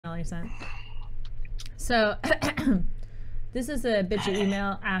email I sent. So, this is a bitchy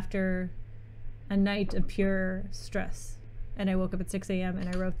email after a night of pure stress. And I woke up at 6 a.m.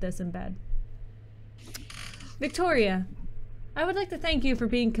 and I wrote this in bed. Victoria, I would like to thank you for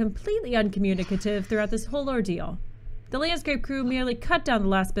being completely uncommunicative throughout this whole ordeal. The landscape crew merely cut down the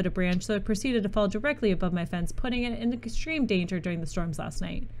last bit of branch, so it proceeded to fall directly above my fence, putting it in extreme danger during the storms last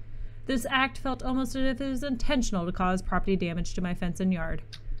night. This act felt almost as if it was intentional to cause property damage to my fence and yard.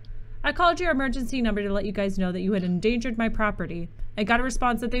 I called your emergency number to let you guys know that you had endangered my property. I got a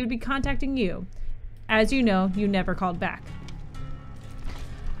response that they would be contacting you. As you know, you never called back.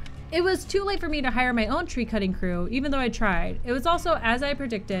 It was too late for me to hire my own tree cutting crew, even though I tried. It was also, as I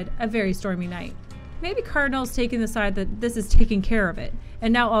predicted, a very stormy night. Maybe Cardinal's taking the side that this is taking care of it,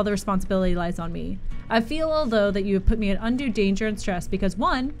 and now all the responsibility lies on me. I feel, although, that you have put me in undue danger and stress because,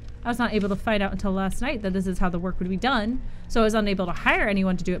 one, I was not able to find out until last night that this is how the work would be done, so I was unable to hire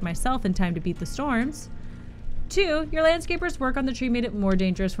anyone to do it myself in time to beat the storms. Two, your landscaper's work on the tree made it more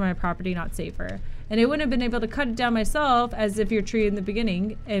dangerous for my property, not safer. And I wouldn't have been able to cut it down myself as if your tree in the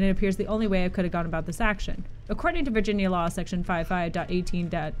beginning, and it appears the only way I could have gone about this action. According to Virginia law, section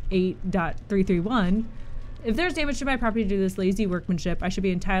 55.18.8.331, if there's damage to my property due to this lazy workmanship, I should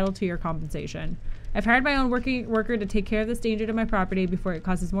be entitled to your compensation. I've hired my own worker to take care of this danger to my property before it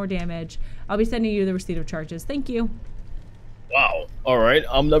causes more damage. I'll be sending you the receipt of charges. Thank you. Wow. All right.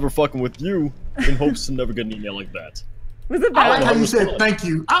 I'm never fucking with you in hopes to never get an email like that. Was it I bad? like how you said thank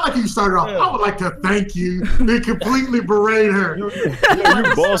you. I like how you started off. Yeah. I would like to thank you. They completely berate her. You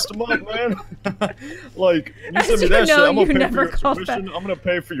bossed him up, man. Like, you sent me that shit. I'm gonna pay for your tuition. I'm gonna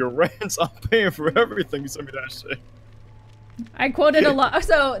pay for your rents. I'm paying for everything. You sent me that shit. I quoted a law.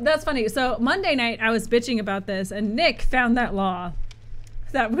 So that's funny. So Monday night I was bitching about this and Nick found that law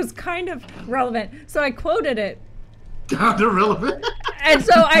that was kind of relevant. So I quoted it. God, irrelevant. And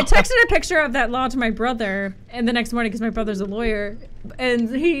so I texted a picture of that law to my brother and the next morning because my brother's a lawyer. And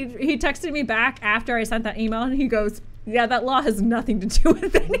he texted me back after I sent that email and he goes, yeah, that law has nothing to do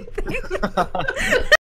with anything.